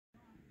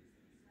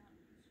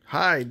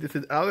Hi, this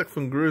is Alex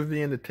from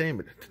Groovy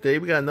Entertainment. Today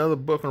we got another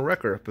book and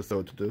record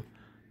episode to do.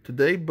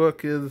 Today's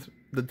book is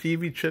the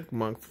TV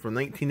Chipmunks from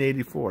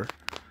 1984.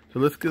 So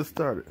let's get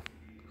started.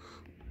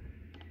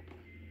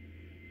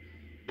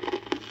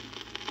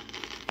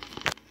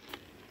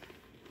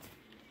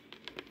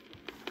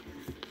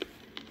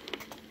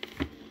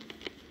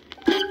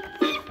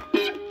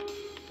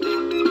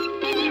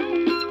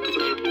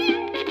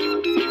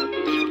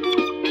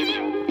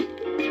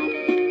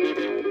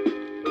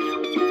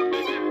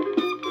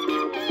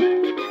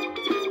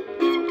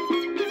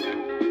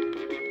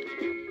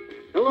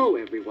 Hello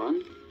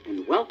everyone,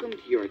 and welcome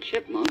to your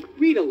Chipmunk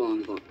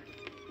read-along book.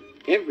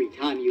 Every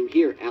time you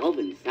hear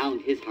Alvin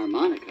sound his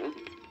harmonica,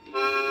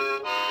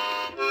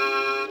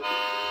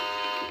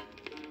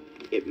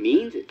 it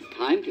means it's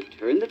time to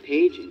turn the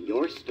page in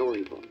your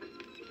storybook.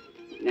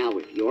 Now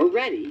if you're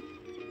ready,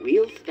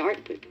 we'll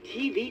start the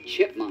TV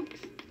Chipmunks.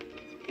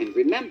 And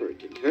remember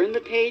to turn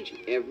the page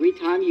every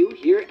time you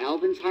hear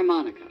Alvin's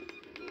harmonica.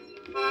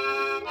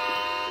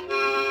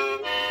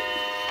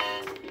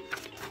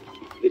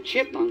 The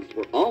Chipmunks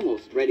were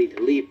almost ready to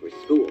leave for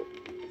school.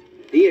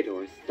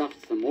 Theodore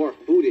stuffed some more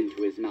food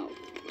into his mouth.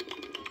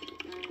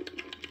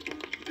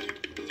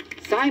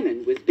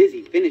 Simon was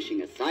busy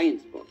finishing a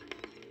science book,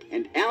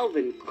 and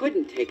Alvin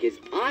couldn't take his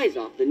eyes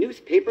off the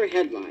newspaper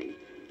headline,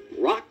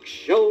 "Rock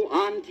Show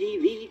on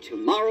TV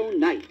Tomorrow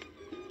Night."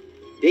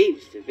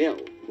 Dave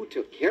Seville, who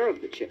took care of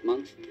the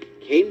Chipmunks,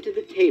 came to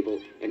the table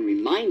and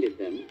reminded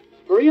them,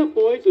 "Hurry up,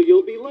 boys, or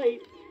you'll be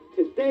late.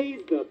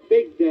 Today's the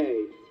big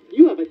day.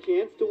 You have a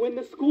chance to win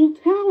the school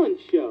talent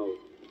show."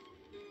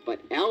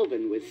 But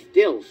Alvin was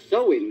still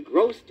so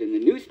engrossed in the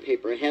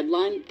newspaper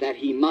headline that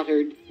he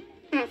muttered,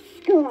 "A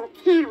school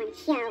talent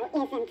show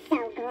isn't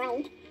so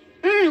great.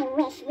 I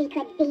wish we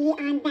could be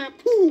on that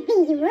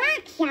TV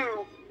rock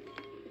show."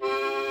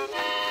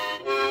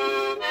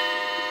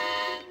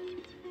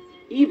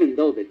 Even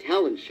though the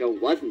talent show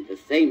wasn't the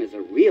same as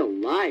a real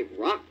live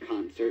rock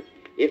concert,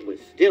 it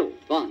was still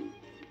fun,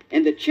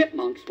 and the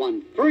Chipmunks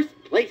won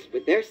first place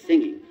with their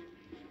singing.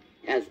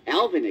 As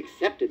Alvin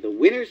accepted the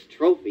winner's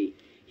trophy,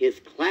 his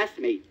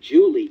classmate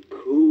Julie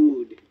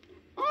cooed,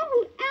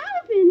 "Oh,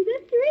 Alvin,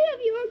 the three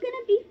of you are going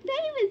to be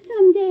famous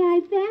someday, I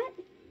bet."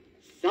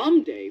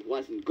 Someday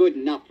wasn't good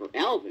enough for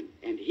Alvin,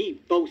 and he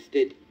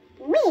boasted,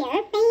 "We're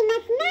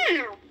famous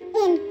now.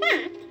 In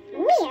fact,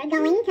 we're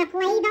going to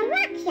play the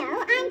rock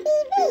show on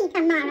TV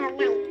tomorrow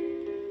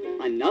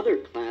night." Another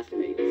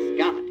classmate,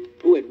 Scott,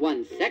 who had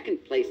won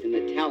second place in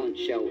the talent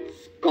show,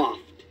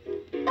 scoffed.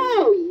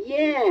 "Oh,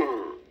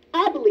 yeah.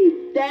 I'll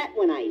believe that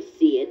when I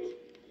see it."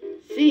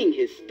 Seeing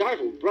his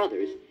startled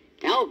brothers,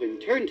 Alvin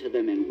turned to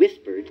them and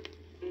whispered,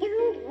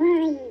 "Don't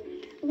worry.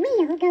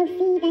 We'll go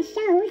see the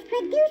show's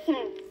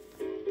producers."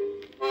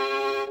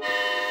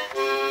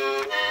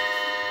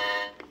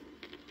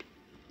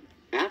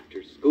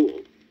 After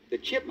school, the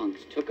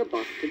Chipmunks took a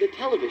bus to the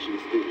television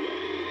studio.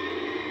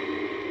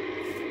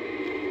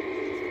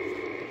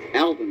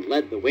 Alvin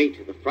led the way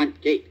to the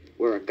front gate,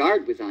 where a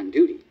guard was on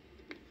duty.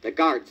 The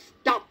guard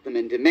stopped them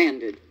and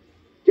demanded,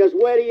 "Just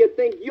where do you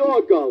think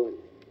you're going?"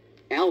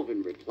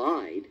 Alvin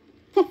replied,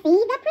 "To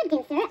see the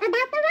producer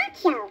about the rock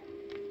show."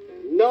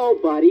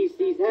 "Nobody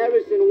sees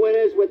Harrison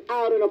Winters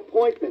without an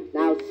appointment.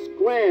 Now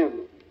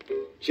scram."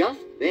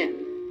 Just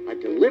then, a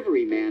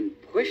delivery man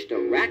pushed a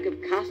rack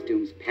of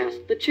costumes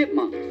past the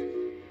Chipmunks.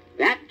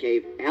 That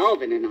gave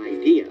Alvin an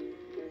idea,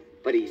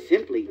 but he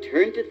simply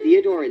turned to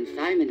Theodore and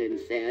Simon and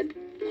said,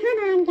 "Come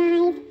on,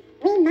 guys.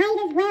 We might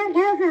as well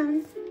go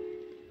home."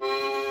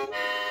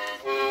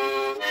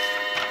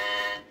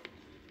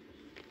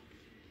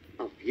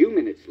 A few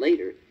minutes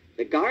later,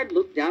 the guard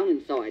looked down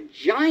and saw a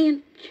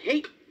giant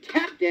cake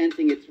tap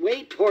dancing its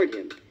way toward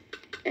him.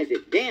 As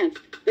it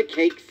danced, the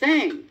cake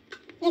sang.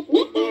 "It's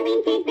Mr.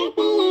 Winter's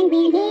birthday and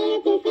we're here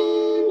to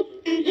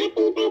sing a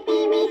happy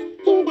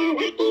birthday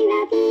wish to the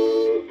rock and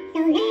roll king.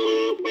 So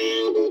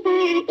let us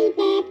buy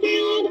before our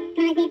feet get tired,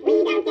 'cause if we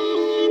don't get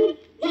in,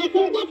 guess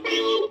who gets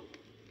fired?"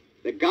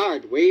 The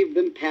guard waved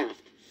them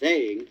past,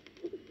 saying,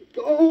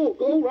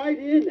 Go right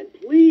in, and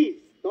please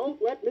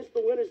don't let Mr.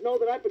 Winters know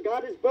that I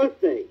forgot his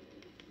birthday."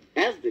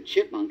 As the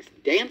Chipmunks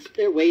danced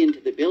their way into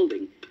the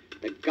building,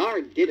 the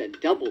guard did a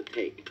double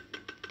take.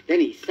 Then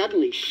he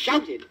suddenly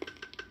shouted,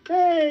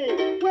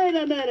 "Hey, wait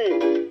a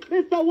minute!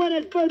 Mr.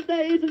 Winters'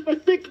 birthday isn't for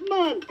 6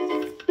 months!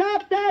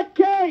 Stop that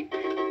cake!"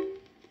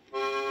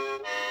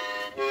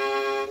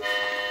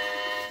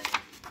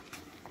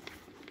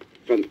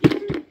 "From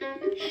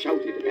east,"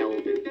 shouted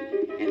Alvin,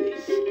 and they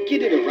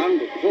skidded around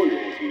the corner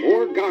as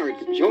more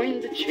guards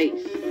joined the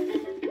chase.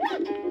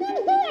 "Wait, in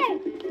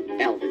here!"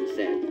 Alvin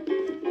said.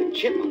 The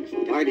Chipmunks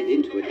darted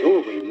into a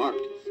doorway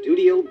marked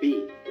Studio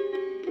B.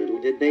 Little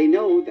did they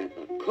know that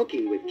the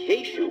Cooking with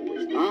Kay show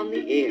was on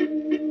the air.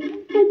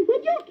 "And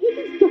when your cake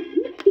is done,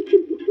 it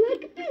should look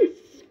like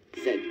this,"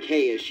 said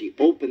Kay as she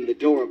opened the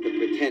door of the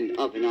pretend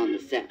oven on the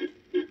set.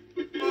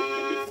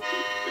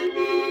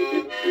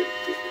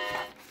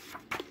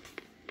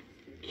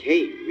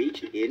 Kay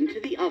reached into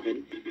the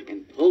oven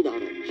and pulled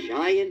out a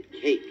giant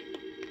cake.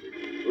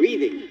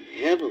 Breathing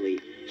heavily,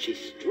 she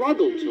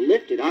struggled to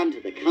lift it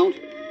onto the counter.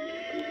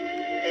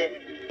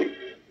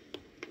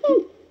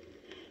 Oh,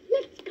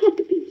 let's cut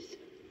the piece,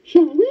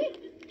 shall we?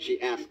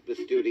 She asked the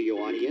studio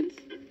audience.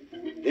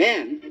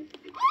 Then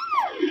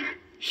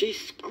she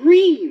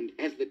screamed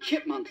as the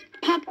chipmunks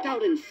popped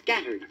out and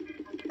scattered.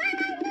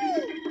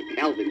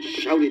 Alvin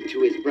shouted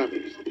to his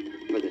brothers.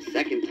 For the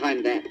second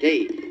time that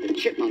day, the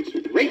chipmunks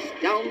raced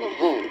down the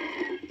hall.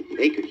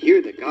 They could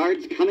hear the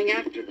guards coming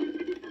after them.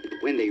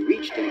 When they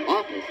reached an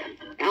office,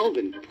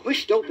 Alvin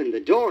pushed open the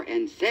door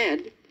and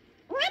said,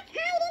 Let's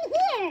hide in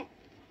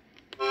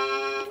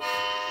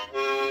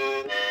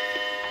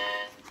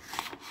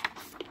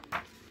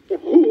here.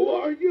 Who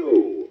are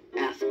you?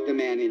 asked the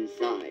man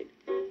inside.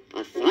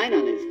 A sign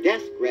on his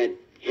desk read,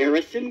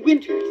 Harrison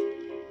Winters.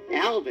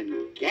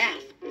 Alvin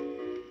gasped.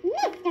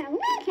 Mr.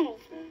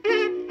 Winters.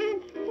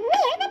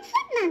 We're the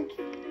chipmunks.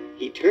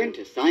 He turned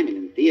to Simon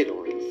and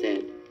Theodore and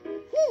said,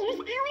 Here's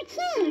our chance.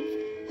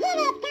 Hit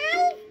it,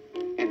 guys.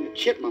 and the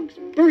chipmunks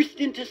burst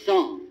into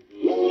song.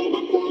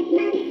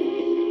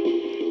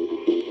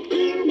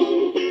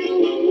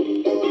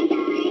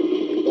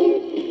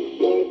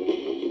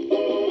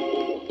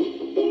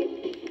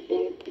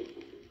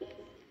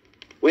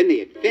 When they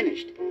had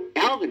finished,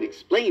 Alvin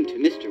explained to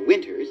Mr.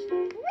 Winters,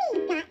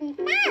 We've gotten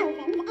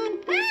thousands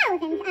and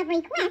thousands of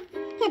requests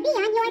to be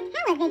on your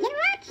television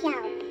rock show.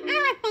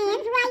 Our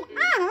fans write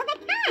all the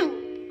time.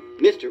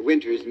 Mr.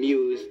 Winters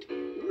mused,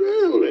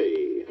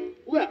 Really?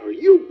 Well,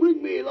 you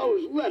bring me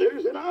those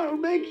letters and I'll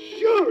make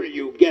sure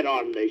you get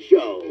on the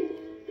show.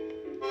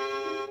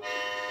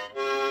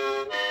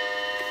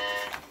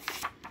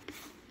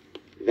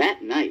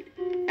 That night,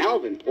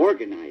 Alvin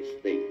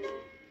organized things.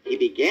 He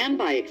began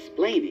by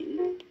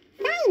explaining,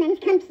 Simon's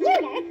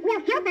computer will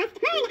help us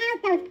turn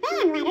out those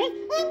fan letters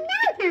in no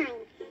time.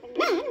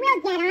 Then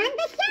we'll get on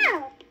the show.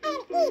 And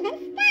even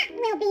Scott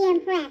will be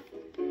impressed.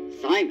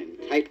 Simon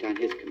typed on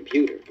his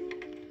computer.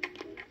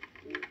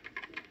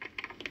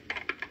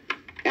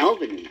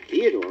 Alvin and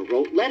Theodore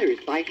wrote letters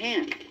by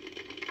hand.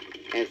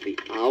 As the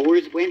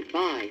hours went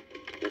by,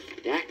 the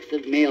stacks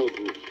of mail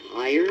grew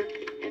higher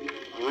and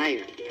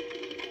higher.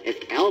 As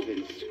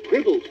Alvin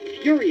scribbled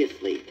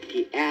furiously,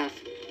 he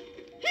asked,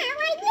 How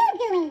are you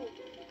doing?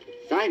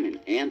 Simon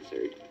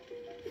answered,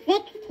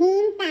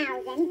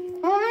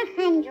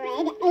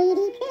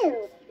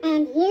 16,482.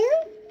 And you?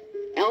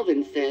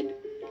 Alvin said,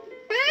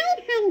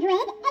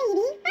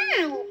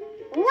 585.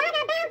 What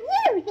about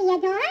you,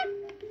 Theodore?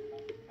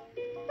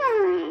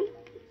 4.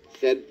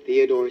 said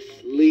Theodore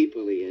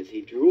sleepily as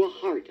he drew a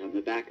heart on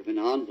the back of an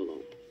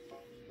envelope.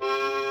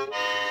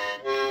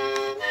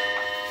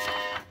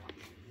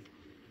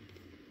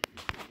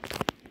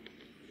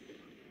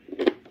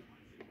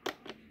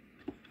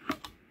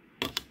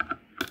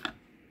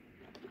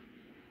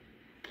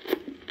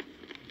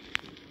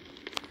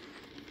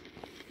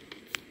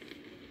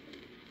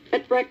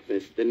 At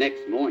breakfast the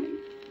next morning,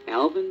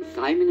 Alvin,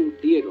 Simon, and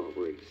Theodore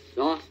were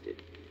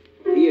exhausted.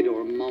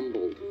 Theodore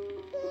mumbled,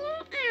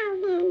 Dear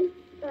Alvin,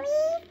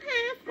 please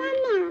pass the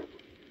milk.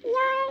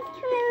 Yours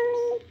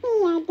truly,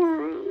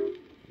 Theodore.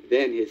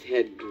 Then his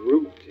head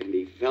drooped and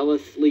he fell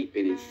asleep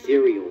in his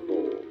cereal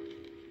bowl.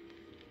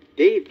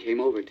 Dave came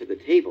over to the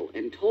table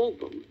and told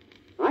them,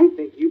 I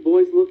think you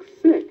boys look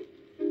sick.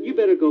 You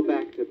better go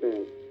back to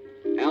bed.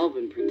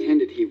 Alvin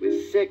pretended he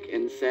was sick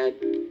and said,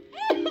 Maybe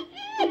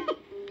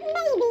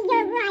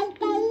you're right,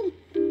 Dave.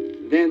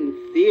 Then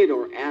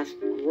Theodore asked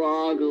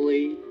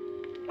groggily,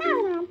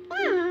 Go to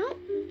bed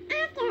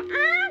after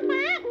all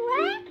that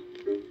work?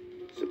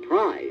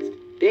 surprised,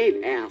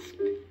 Dave asked,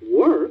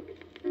 Work?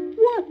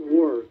 What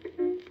work?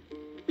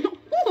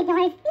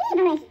 Theodore's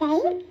feverish,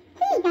 Dave.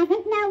 He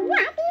doesn't know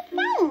what he's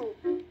saying.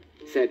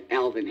 said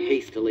Alvin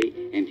hastily,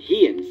 and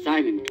he and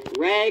Simon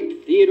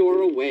dragged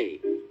Theodore away.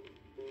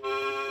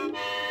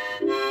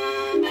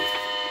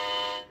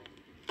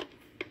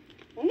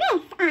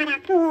 This oughta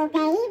cool,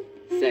 Dave.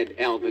 Said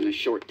Alvin a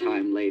short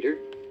time later.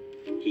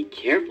 He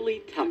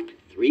carefully tucked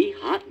 3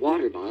 hot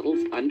water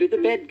bottles under the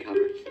bed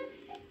covers.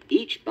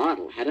 Each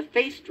bottle had a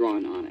face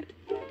drawn on it.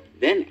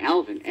 Then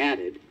Alvin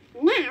added,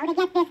 Now to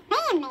get this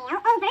fan mail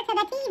over to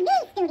the TV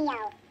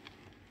studio.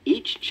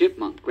 Each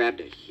chipmunk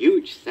grabbed a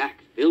huge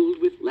sack filled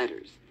with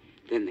letters.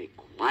 Then they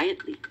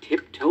quietly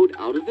tiptoed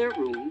out of their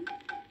room,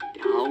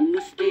 down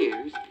the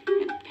stairs,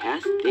 and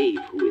past Dave,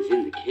 who was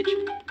in the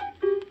kitchen.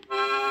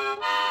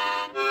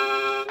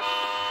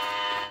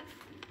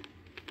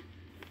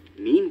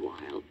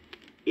 Meanwhile,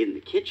 in the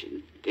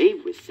kitchen,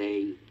 Dave was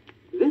saying,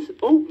 This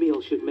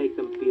oatmeal should make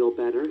them feel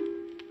better.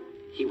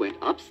 He went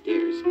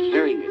upstairs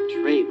carrying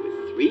a tray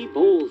with 3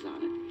 bowls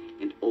on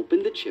it and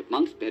opened the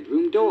chipmunk's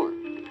bedroom door.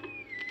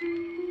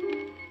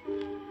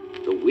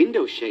 The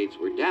window shades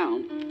were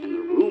down and the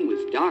room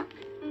was dark.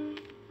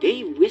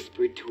 Dave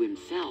whispered to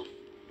himself.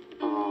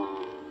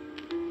 Aw,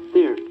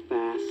 they're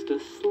fast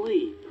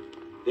asleep.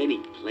 Then he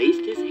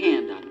placed his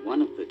hand on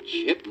one of the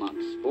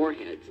chipmunk's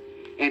foreheads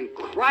and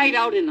cried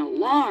out in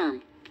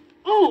alarm.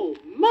 Oh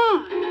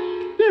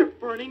my! They're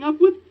burning up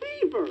with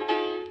fever.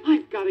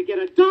 I've got to get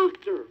a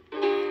doctor.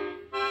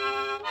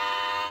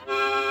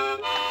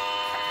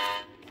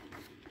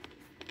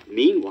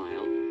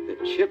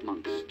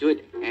 chipmunks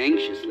stood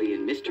anxiously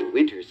in Mr.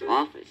 Winter's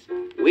office,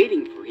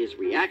 waiting for his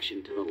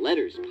reaction to the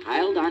letters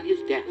piled on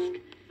his desk.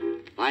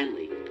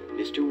 Finally,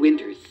 Mr.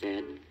 Winters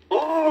said,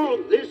 All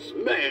this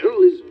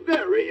mail is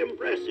very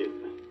impressive.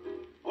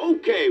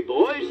 Okay,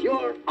 boys,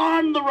 you're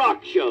on the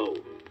rock show.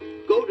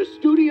 Go to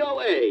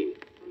Studio A.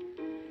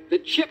 The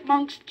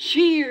chipmunks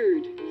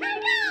cheered.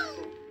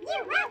 Hooray!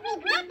 You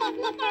won't regret this,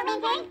 Mr.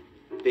 Winters.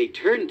 They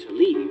turned to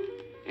leave,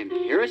 and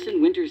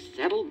Harrison Winters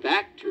settled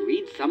back to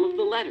read some of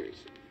the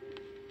letters.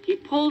 He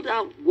pulled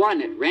out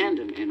one at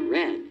random and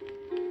read,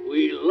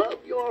 We love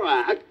your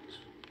acts.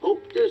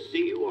 Hope to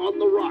see you on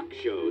the rock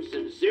show.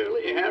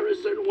 Sincerely,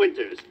 Harrison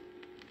Winters.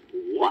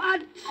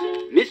 What?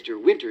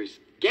 Mr. Winters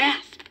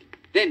gasped,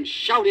 then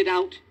shouted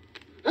out,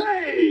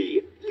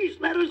 Hey! These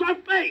letters are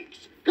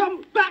fakes!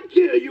 Come back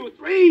here, you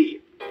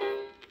three!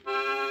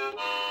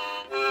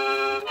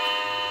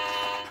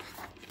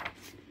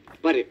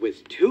 But it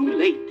was too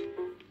late.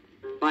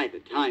 By the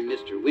time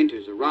Mr.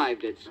 Winters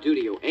arrived at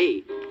Studio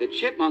A, the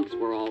chipmunks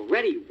were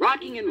already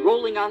rocking and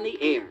rolling on the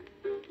air.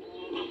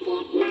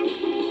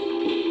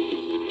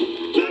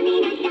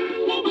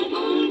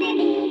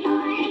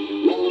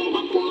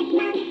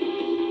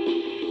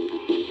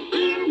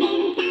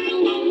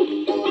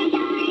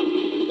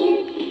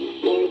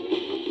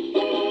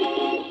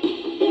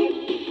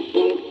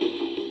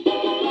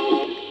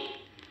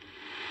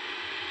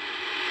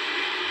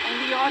 And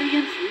the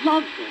audience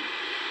loved them.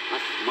 A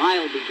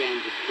smile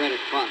began to spread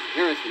across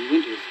Harrison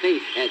Winters'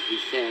 face as he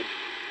said,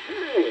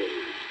 Hey!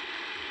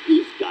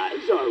 These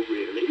guys are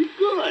really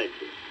good.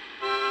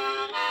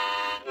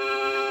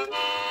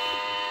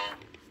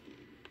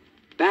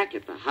 Back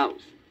at the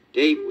house,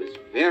 Dave was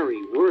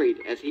very worried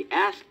as he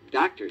asked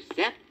Dr.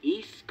 Seth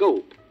E.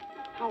 Scope.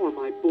 How are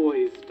my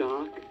boys,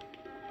 Doc?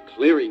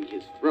 Clearing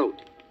his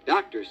throat,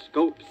 Dr.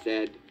 Scope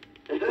said,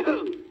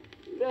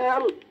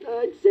 Well,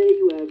 I'd say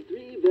you have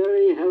 3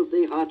 very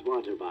healthy hot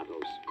water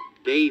bottles.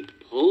 Dave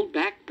pulled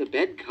back the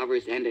bed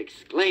covers and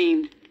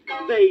exclaimed,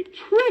 They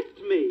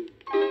tricked me.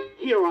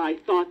 Here I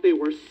thought they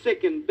were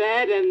sick in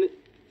bed and...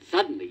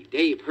 Suddenly,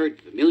 Dave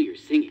heard familiar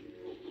singing.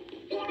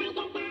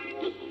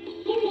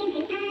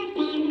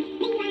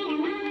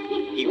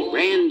 He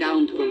ran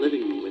down to the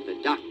living room with the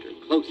doctor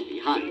close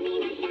behind.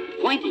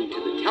 Pointing to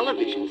the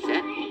television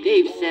set,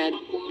 Dave said,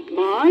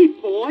 My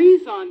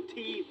boys on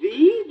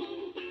TV?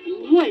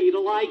 Wait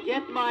till I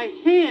get my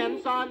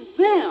hands on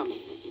them.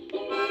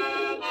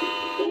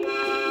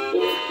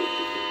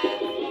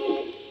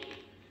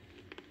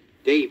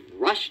 Dave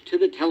rushed to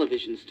the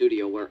television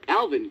studio where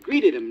Alvin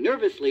greeted him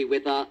nervously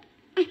with a,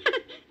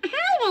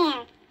 Hi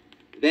there.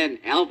 Then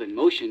Alvin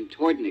motioned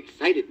toward an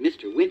excited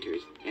Mr.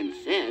 Winters and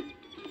said,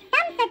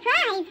 Some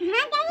surprise,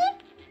 huh,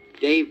 Dave?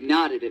 Dave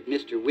nodded at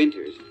Mr.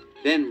 Winters,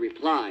 then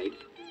replied,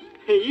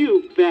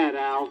 You bet,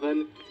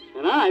 Alvin.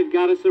 And I've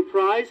got a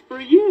surprise for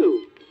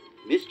you.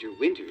 Mr.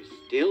 Winters,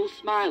 still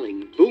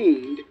smiling,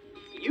 boomed,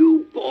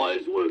 You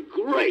boys were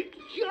great.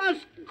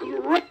 Just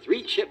great.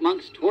 3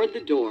 chipmunks toward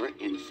the door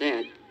and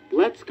said,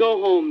 Let's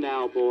go home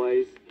now,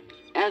 boys.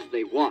 As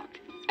they walked,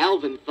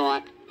 Alvin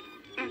thought,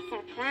 A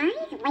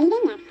surprise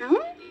waiting at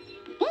home?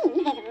 Dave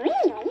is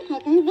really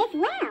taking this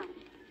well.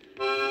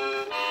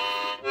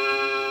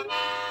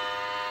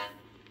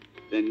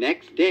 The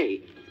next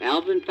day,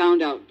 Alvin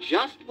found out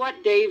just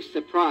what Dave's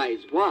surprise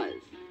was.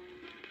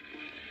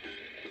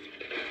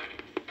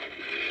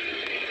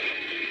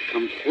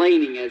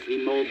 Complaining as he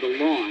mowed the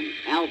lawn,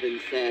 Alvin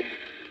said,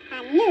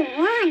 A new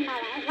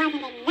lawnmower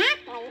wasn't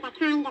exactly the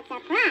kind of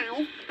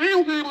surprise I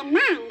had in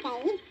mind,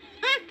 Dave.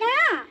 After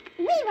all,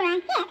 we were a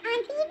hit on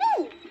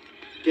TV.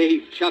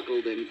 Dave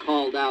chuckled and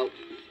called out,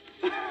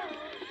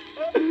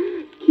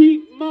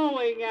 Keep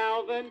mowing,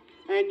 Alvin,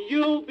 and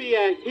you'll be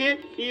a hit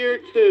here,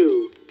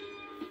 too.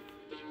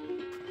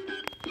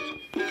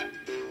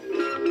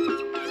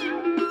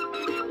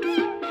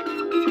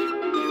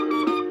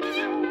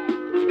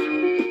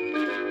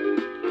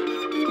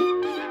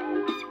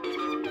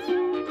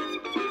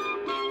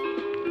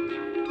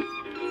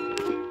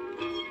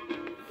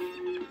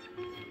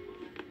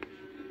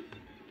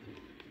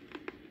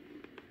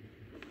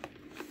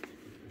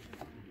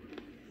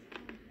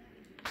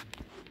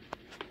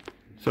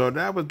 So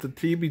that was the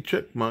TV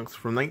Chipmunks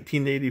from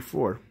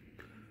 1984.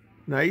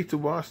 Now, I used to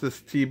watch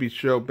this TV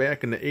show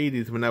back in the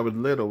 80s when I was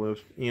little, and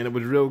it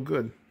was real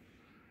good.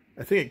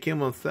 I think it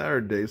came on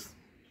Saturdays.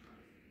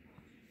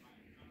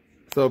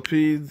 So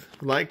please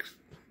like,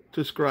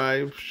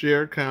 subscribe,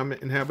 share,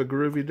 comment, and have a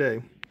groovy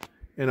day.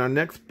 And our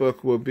next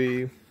book will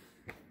be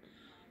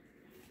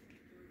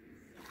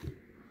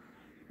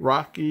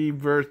Rocky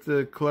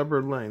vs.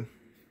 Clever Lane.